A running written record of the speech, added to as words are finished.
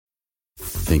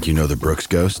Think you know the Brooks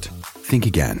Ghost? Think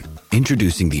again.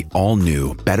 Introducing the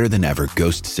all-new, better-than-ever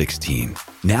Ghost 16.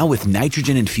 Now with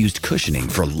nitrogen-infused cushioning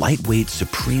for lightweight,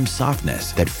 supreme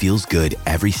softness that feels good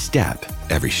every step,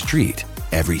 every street,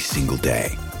 every single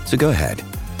day. So go ahead,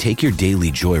 take your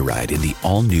daily joyride in the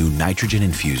all-new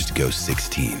nitrogen-infused Ghost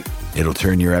 16. It'll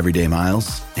turn your everyday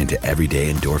miles into everyday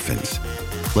endorphins.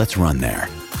 Let's run there.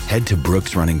 Head to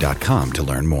brooksrunning.com to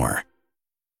learn more.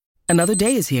 Another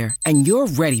day is here, and you're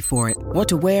ready for it. What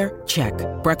to wear? Check.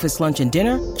 Breakfast, lunch, and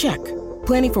dinner? Check.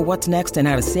 Planning for what's next and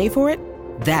how to save for it?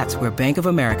 That's where Bank of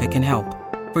America can help.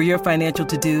 For your financial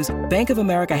to-dos, Bank of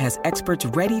America has experts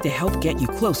ready to help get you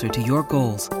closer to your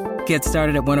goals. Get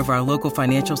started at one of our local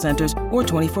financial centers or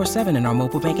 24/7 in our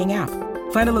mobile banking app.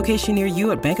 Find a location near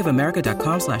you at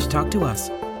bankofamerica.com/talktous.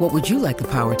 What would you like the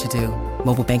power to do?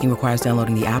 Mobile banking requires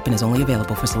downloading the app and is only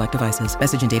available for select devices.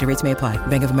 Message and data rates may apply.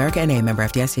 Bank of America NA, member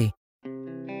FDIC.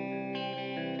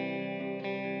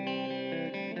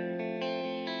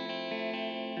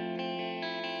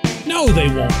 No, they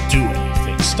won't do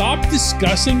anything. Stop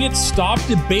discussing it. Stop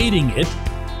debating it.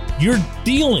 You're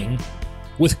dealing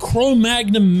with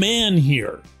Cro-Magnon man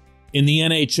here in the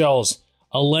NHL's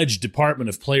alleged Department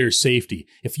of Player Safety.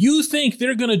 If you think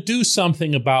they're going to do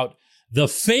something about the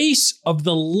face of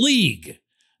the league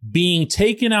being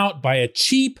taken out by a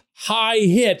cheap, high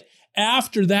hit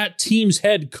after that team's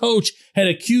head coach had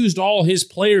accused all his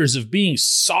players of being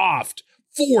soft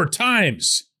 4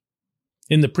 times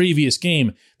in the previous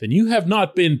game, then you have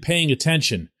not been paying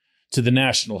attention to the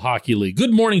National Hockey League.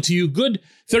 Good morning to you. Good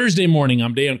Thursday morning.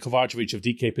 I'm Dejan Kovacevic of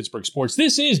DK Pittsburgh Sports.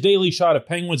 This is Daily Shot of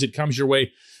Penguins. It comes your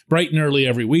way bright and early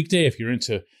every weekday. If you're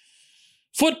into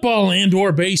football and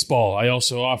or baseball, I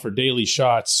also offer daily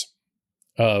shots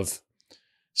of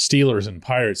Steelers and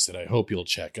Pirates that I hope you'll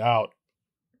check out.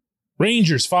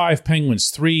 Rangers 5, Penguins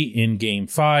 3 in Game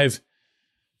 5.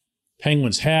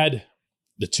 Penguins had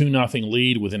the 2-0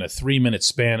 lead within a 3-minute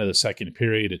span of the second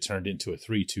period. It turned into a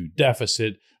 3-2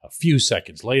 deficit. A few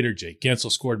seconds later, Jake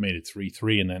Gensel scored, made it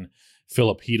 3-3, and then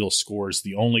Philip Hedl scores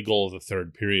the only goal of the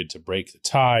third period to break the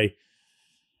tie.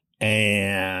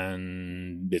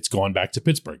 And it's going back to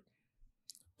Pittsburgh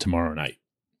tomorrow night.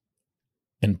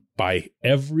 And by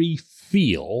every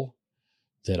feel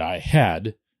that I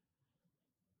had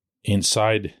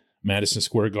inside Madison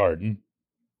Square Garden,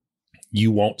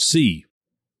 you won't see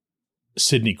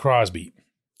Sidney Crosby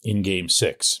in Game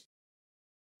 6.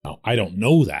 Now, I don't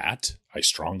know that. I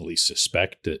strongly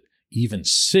suspect that even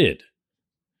Sid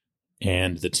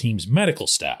and the team's medical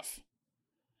staff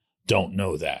don't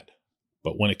know that.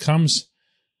 But when it comes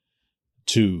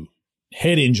to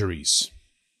head injuries,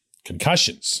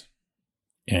 concussions,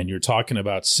 and you're talking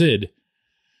about Sid,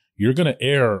 you're going to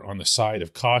err on the side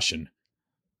of caution,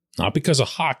 not because of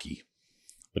hockey,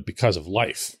 but because of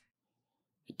life.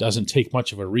 It doesn't take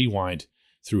much of a rewind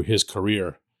through his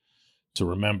career to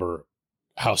remember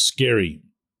how scary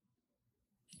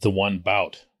the one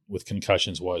bout with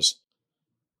concussions was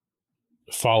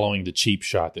following the cheap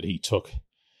shot that he took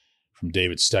from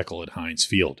David Steckel at Heinz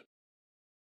Field.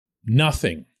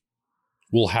 Nothing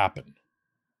will happen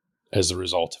as a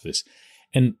result of this.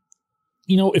 And,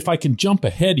 you know, if I can jump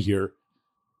ahead here,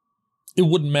 it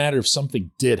wouldn't matter if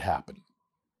something did happen.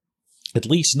 At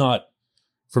least not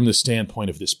from the standpoint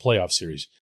of this playoff series.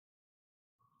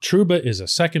 Trouba is a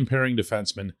second-pairing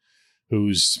defenseman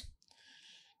who's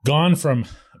gone from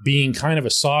being kind of a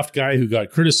soft guy who got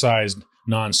criticized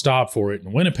nonstop for it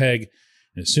in Winnipeg.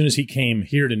 And as soon as he came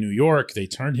here to New York, they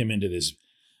turned him into this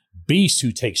beast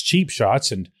who takes cheap shots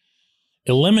and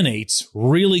eliminates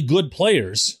really good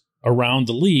players around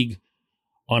the league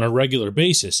on a regular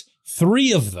basis.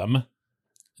 3 of them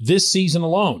this season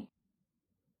alone.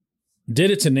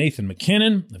 Did it to Nathan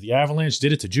McKinnon of the Avalanche,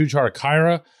 did it to Jujhar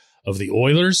Khaira of the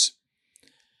Oilers.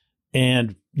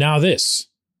 And now this.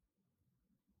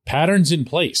 Patterns in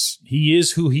place. He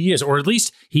is who he is, or at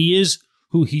least he is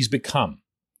who he's become.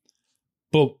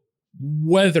 But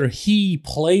whether he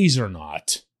plays or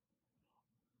not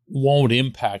won't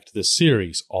impact the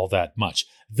series all that much.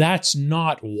 That's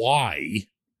not why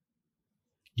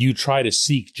you try to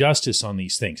seek justice on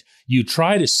these things. You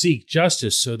try to seek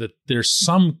justice so that there's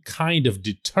some kind of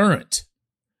deterrent.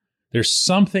 There's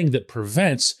something that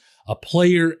prevents a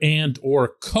player and or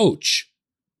coach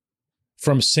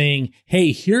from saying,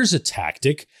 hey, here's a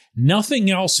tactic. Nothing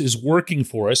else is working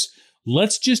for us.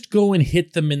 Let's just go and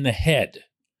hit them in the head.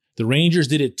 The Rangers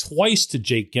did it twice to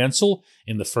Jake Gensel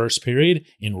in the first period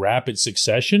in rapid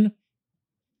succession.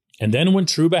 And then when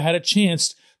Trouba had a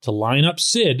chance to line up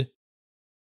Sid,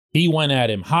 he went at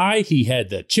him high. He had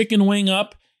the chicken wing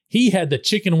up. He had the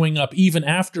chicken wing up even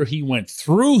after he went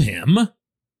through him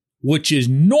which is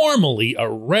normally a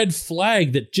red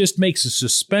flag that just makes a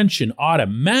suspension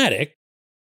automatic,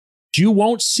 you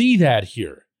won't see that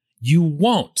here. You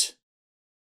won't.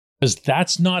 Because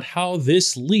that's not how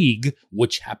this league,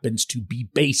 which happens to be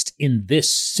based in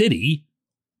this city,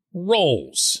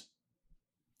 rolls.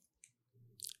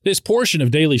 This portion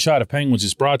of Daily Shot of Penguins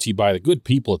is brought to you by the good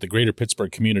people at the Greater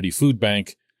Pittsburgh Community Food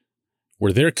Bank,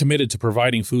 where they're committed to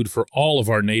providing food for all of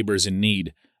our neighbors in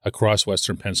need across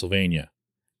Western Pennsylvania.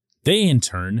 They, in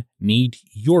turn, need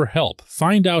your help.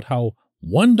 Find out how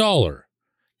 $1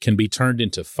 can be turned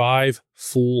into 5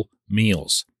 full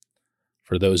meals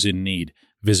for those in need.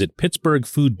 Visit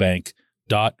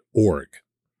pittsburghfoodbank.org.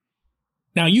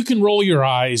 Now, you can roll your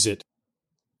eyes at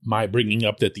my bringing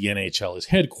up that the NHL is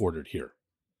headquartered here.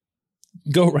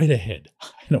 Go right ahead.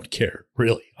 I don't care,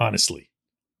 really, honestly.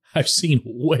 I've seen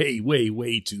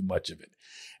way too much of it.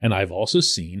 And I've also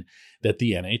seen that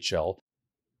the NHL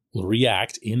will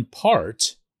react in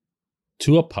part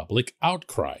to a public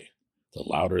outcry. The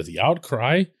louder the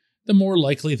outcry, the more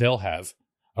likely they'll have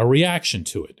a reaction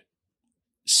to it.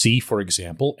 See, for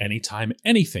example, anytime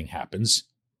anything happens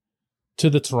to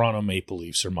the Toronto Maple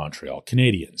Leafs or Montreal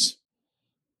Canadiens,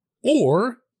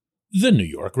 or the New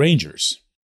York Rangers.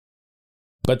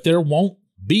 But there won't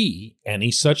be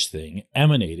any such thing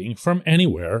emanating from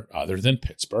anywhere other than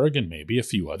Pittsburgh and maybe a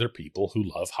few other people who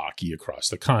love hockey across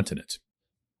the continent.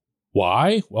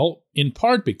 Why? Well, in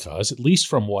part because, at least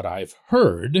from what I've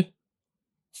heard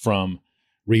from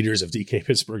readers of DK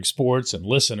Pittsburgh Sports and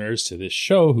listeners to this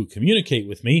show who communicate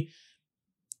with me,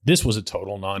 this was a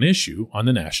total non-issue on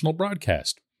the national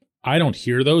broadcast. I don't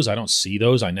hear those. I don't see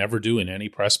those. I never do in any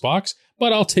press box,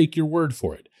 but I'll take your word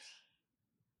for it.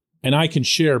 And I can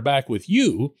share back with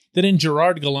you that in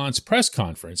Gerard Gallant's press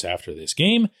conference after this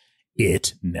game,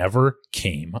 it never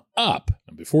came up.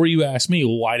 And before you ask me,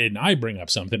 well, why didn't I bring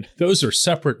up something? Those are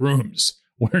separate rooms.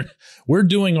 We're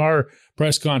doing our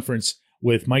press conference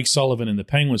with Mike Sullivan and the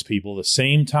Penguins people the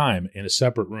same time in a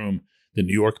separate room. The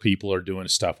New York people are doing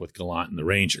stuff with Gallant and the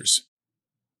Rangers.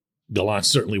 Gallant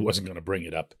certainly wasn't going to bring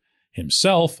it up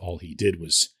himself. All he did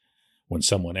was, when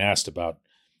someone asked about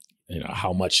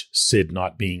how much Sid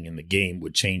not being in the game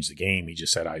would change the game, he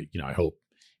just said, I hope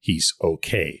he's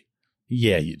okay.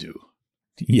 Yeah, you do.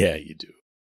 Yeah, you do.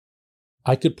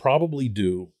 I could probably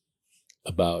do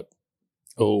about,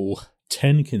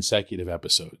 10 consecutive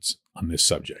episodes on this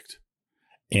subject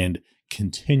and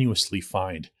continuously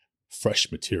find fresh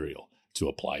material to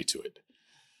apply to it.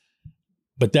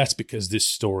 But that's because this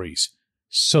story's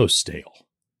so stale.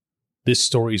 This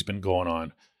story's been going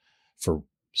on for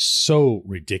so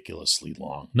ridiculously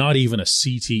long. Not even a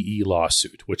CTE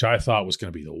lawsuit, which I thought was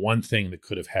going to be the one thing that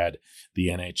could have had the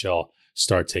NHL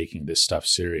start taking this stuff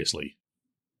seriously,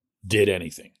 did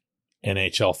anything.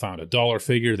 NHL found a dollar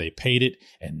figure, they paid it,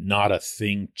 and not a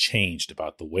thing changed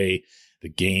about the way the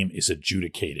game is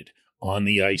adjudicated on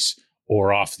the ice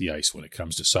or off the ice when it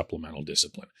comes to supplemental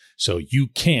discipline. So you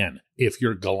can, if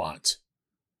you're Gallant,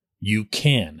 you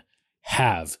can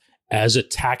have as a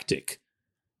tactic,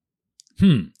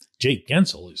 Jake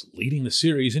Guentzel is leading the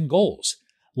series in goals.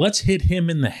 Let's hit him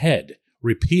in the head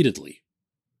repeatedly.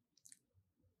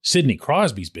 Sidney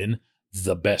Crosby's been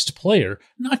the best player,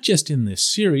 not just in this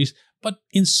series, but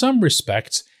in some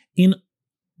respects in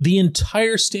the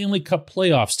entire Stanley Cup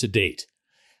playoffs to date.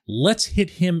 Let's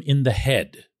hit him in the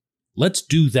head. Let's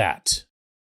do that.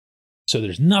 So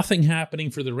there's nothing happening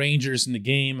for the Rangers in the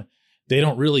game. They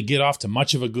don't really get off to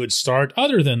much of a good start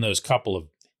other than those couple of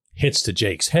hits to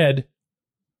Jake's head.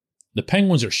 The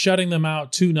Penguins are shutting them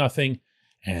out 2-0,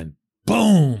 and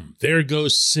boom, there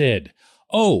goes Sid.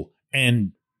 Oh,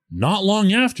 and not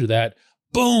long after that,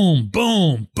 boom,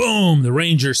 boom, boom, the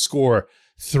Rangers score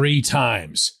 3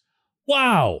 times.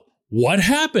 Wow, what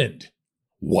happened?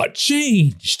 What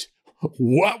changed?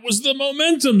 What was the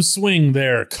momentum swing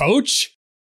there, coach?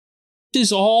 This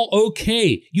is all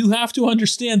okay. You have to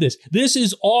understand this. This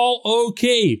is all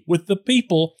okay with the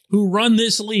people who run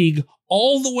this league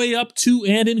all the way up to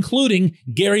and including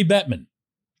Gary Bettman.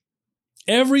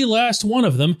 Every last one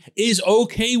of them is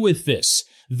okay with this.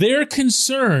 Their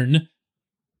concern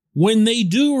when they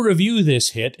do review this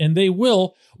hit, and they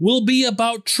will be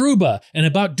about Trouba and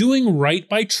about doing right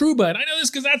by Trouba. And I know this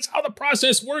because that's how the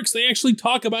process works. They actually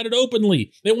talk about it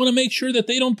openly. They want to make sure that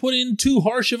they don't put in too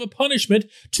harsh of a punishment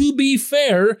to be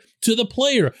fair to the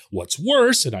player. What's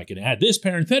worse, and I can add this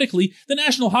parenthetically, the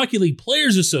National Hockey League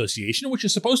Players Association, which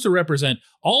is supposed to represent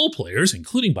all players,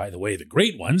 including, by the way, the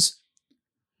great ones,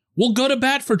 will go to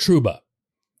bat for Trouba.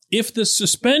 If the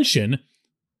suspension,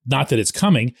 not that it's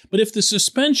coming, but if the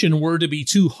suspension were to be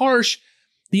too harsh,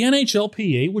 the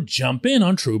NHLPA would jump in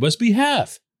on Trouba's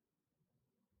behalf.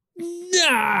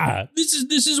 Nah, this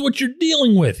is what you're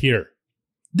dealing with here.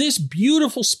 This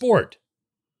beautiful sport,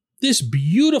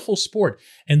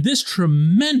 and this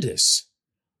tremendous,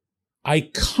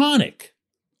 iconic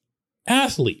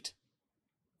athlete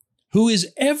who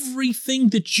is everything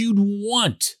that you'd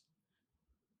want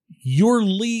your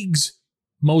league's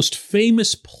most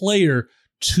famous player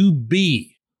to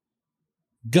be,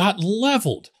 got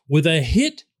leveled with a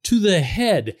hit to the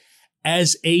head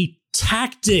as a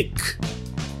tactic.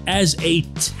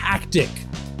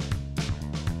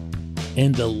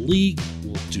 And the league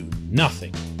will do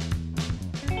nothing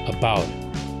about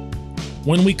it.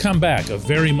 When we come back, a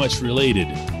very much related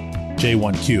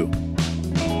J1Q.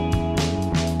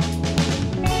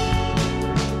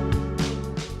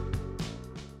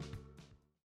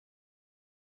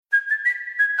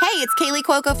 Hey, it's Kaylee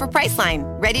Cuoco for Priceline.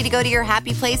 Ready to go to your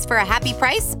happy place for a happy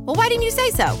price? Well, why didn't you say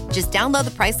so? Just download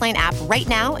the Priceline app right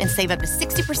now and save up to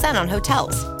 60% on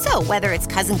hotels. So whether it's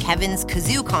Cousin Kevin's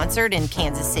Kazoo Concert in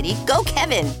Kansas City, go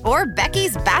Kevin, or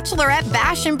Becky's Bachelorette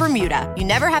Bash in Bermuda, you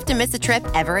never have to miss a trip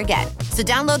ever again. So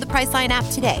download the Priceline app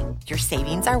today. Your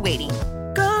savings are waiting.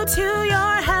 Go to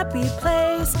your happy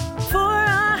place for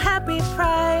a happy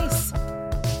price.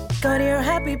 Go to your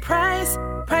happy price,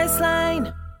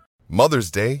 Priceline.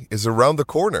 Mother's Day is around the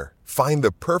corner. Find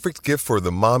the perfect gift for the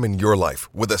mom in your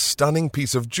life with a stunning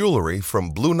piece of jewelry from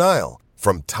Blue Nile.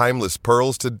 From timeless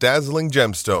pearls to dazzling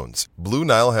gemstones, Blue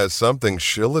Nile has something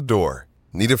she'll adore.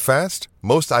 Need it fast?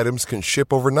 Most items can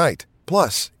ship overnight.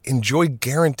 Plus, enjoy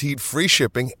guaranteed free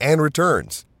shipping and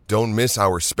returns. Don't miss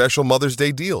our special Mother's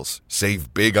Day deals.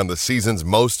 Save big on the season's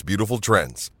most beautiful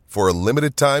trends. For a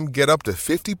limited time, get up to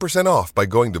 50% off by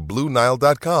going to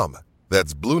BlueNile.com.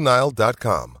 That's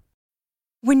BlueNile.com.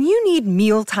 When you need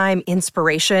mealtime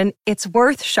inspiration, it's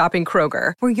worth shopping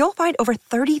Kroger, where you'll find over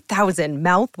 30,000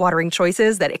 mouth-watering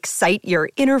choices that excite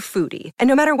your inner foodie. And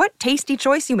no matter what tasty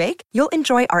choice you make, you'll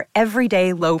enjoy our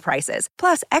everyday low prices,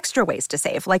 plus extra ways to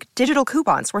save, like digital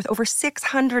coupons worth over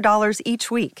 $600 each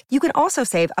week. You can also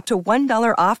save up to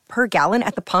 $1 off per gallon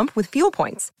at the pump with fuel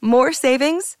points. More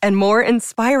savings and more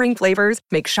inspiring flavors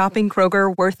make shopping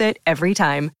Kroger worth it every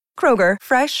time. Kroger,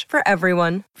 fresh for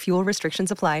everyone. Fuel restrictions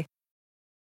apply.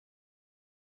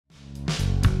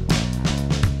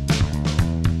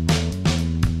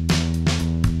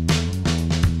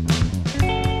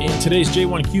 Today's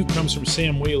J1Q comes from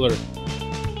Sam Wheeler,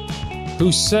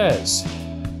 who says,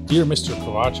 "Dear Mr.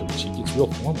 Kovacevic," he gets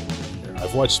real formal here.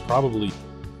 "I've watched probably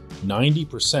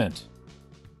 90%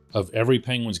 of every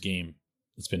Penguins game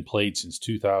that's been played since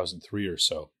 2003 or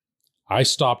so. I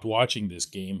stopped watching this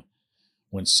game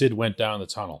when Sid went down the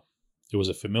tunnel. It was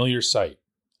a familiar sight.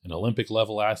 An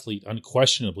Olympic-level athlete,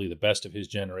 unquestionably the best of his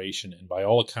generation, and by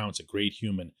all accounts a great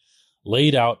human,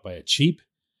 laid out by a cheap,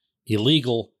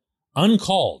 illegal,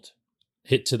 uncalled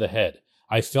hit to the head.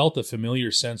 I felt a familiar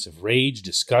sense of rage,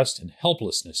 disgust, and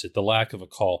helplessness at the lack of a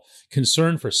call,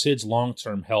 concern for Sid's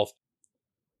long-term health,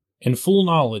 and full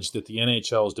knowledge that the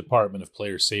NHL's Department of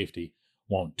Player Safety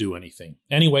won't do anything.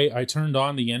 Anyway, I turned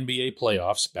on the NBA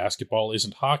playoffs. Basketball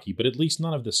isn't hockey, but at least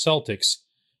none of the Celtics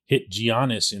hit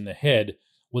Giannis in the head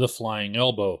with a flying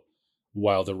elbow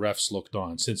while the refs looked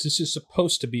on. Since this is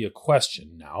supposed to be a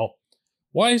question now,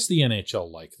 why is the NHL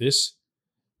like this?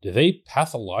 Do they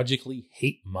pathologically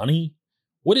hate money?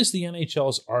 What is the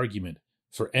NHL's argument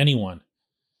for anyone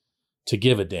to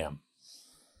give a damn?"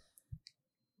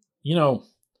 You know,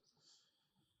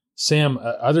 Sam,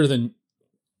 other than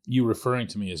you referring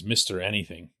to me as Mr.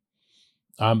 Anything,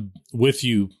 I'm with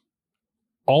you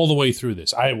all the way through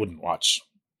this. I wouldn't watch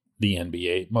the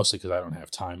NBA, mostly because I don't have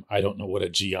time. I don't know what a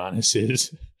Giannis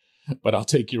is, but I'll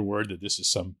take your word that this is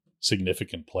some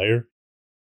significant player.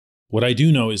 What I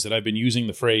do know is that I've been using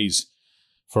the phrase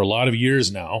for a lot of years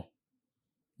now,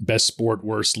 best sport,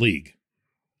 worst league.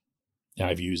 And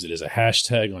I've used it as a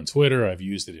hashtag on Twitter. I've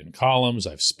used it in columns.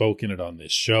 I've spoken it on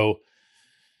this show.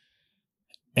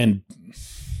 And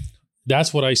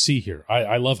that's what I see here.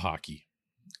 I love hockey.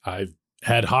 I've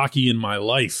had hockey in my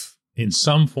life in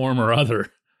some form or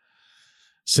other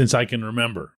since I can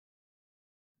remember.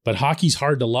 But hockey's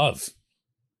hard to love.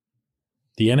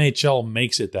 The NHL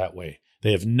makes it that way.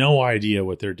 They have no idea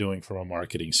what they're doing from a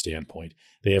marketing standpoint.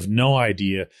 They have no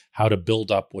idea how to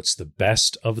build up what's the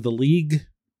best of the league,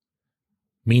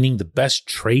 meaning the best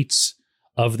traits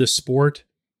of the sport,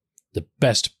 the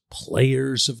best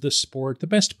players of the sport, the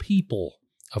best people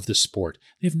of the sport.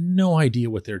 They have no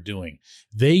idea what they're doing.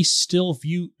 They still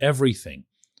view everything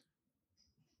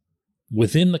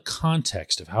within the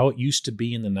context of how it used to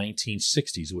be in the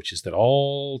 1960s, which is that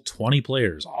all 20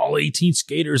 players, all 18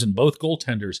 skaters, and both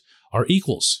goaltenders are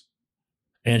equals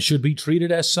and should be treated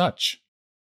as such.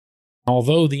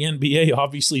 Although the NBA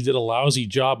obviously did a lousy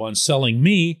job on selling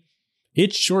me,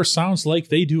 it sure sounds like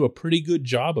they do a pretty good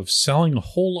job of selling a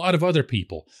whole lot of other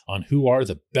people on who are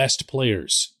the best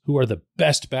players, who are the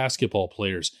best basketball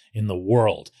players in the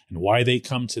world, and why they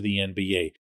come to the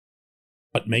NBA.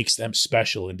 What makes them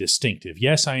special and distinctive?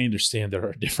 Yes, I understand there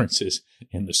are differences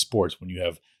in the sports when you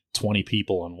have 20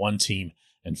 people on one team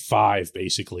and 5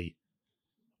 basically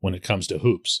when it comes to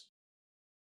hoops.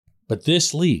 But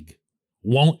this league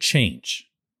won't change.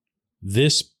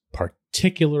 This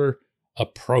particular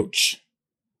approach,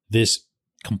 this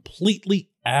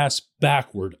completely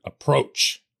ass-backward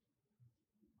approach,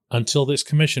 until this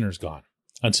commissioner's gone,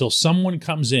 until someone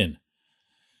comes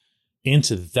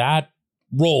into that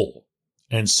role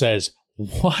and says,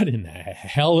 what in the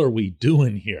hell are we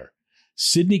doing here?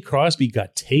 Sidney Crosby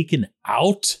got taken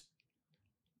out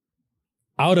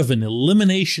of an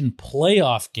elimination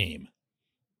playoff game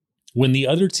when the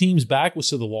other team's back was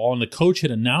to the wall and the coach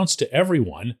had announced to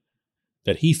everyone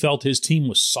that he felt his team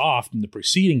was soft in the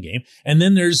preceding game. And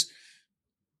then there's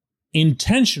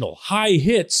intentional high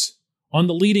hits on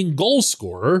the leading goal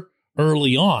scorer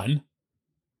early on,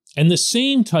 and the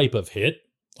same type of hit,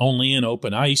 only in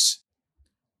open ice,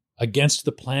 against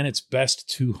the planet's best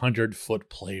 200-foot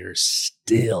player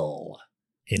still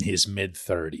in his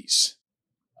mid-30s.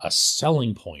 A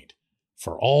selling point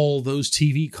for all those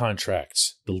TV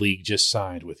contracts the league just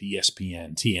signed with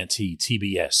ESPN, TNT,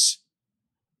 TBS.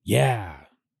 Yeah,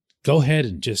 go ahead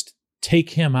and just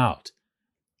take him out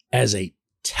as a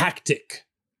tactic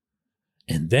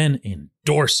and then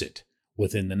endorse it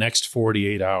within the next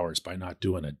 48 hours by not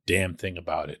doing a damn thing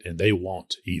about it. And they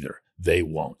won't either. They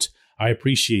won't. I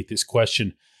appreciate this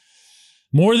question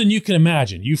more than you can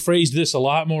imagine. You phrased this a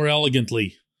lot more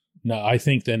elegantly, I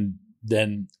think,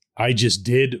 than I just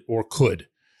did or could.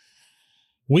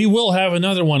 We will have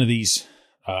another one of these.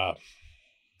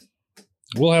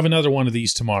 We'll have another one of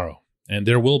these tomorrow, and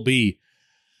there will be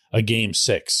a Game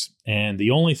 6. And the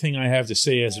only thing I have to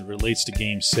say as it relates to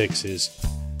Game 6 is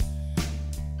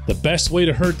the best way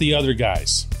to hurt the other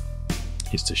guys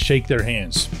is to shake their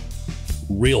hands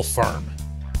real firm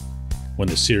when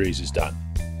the series is done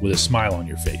with a smile on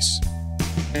your face.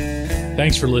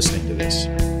 Thanks for listening to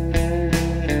this.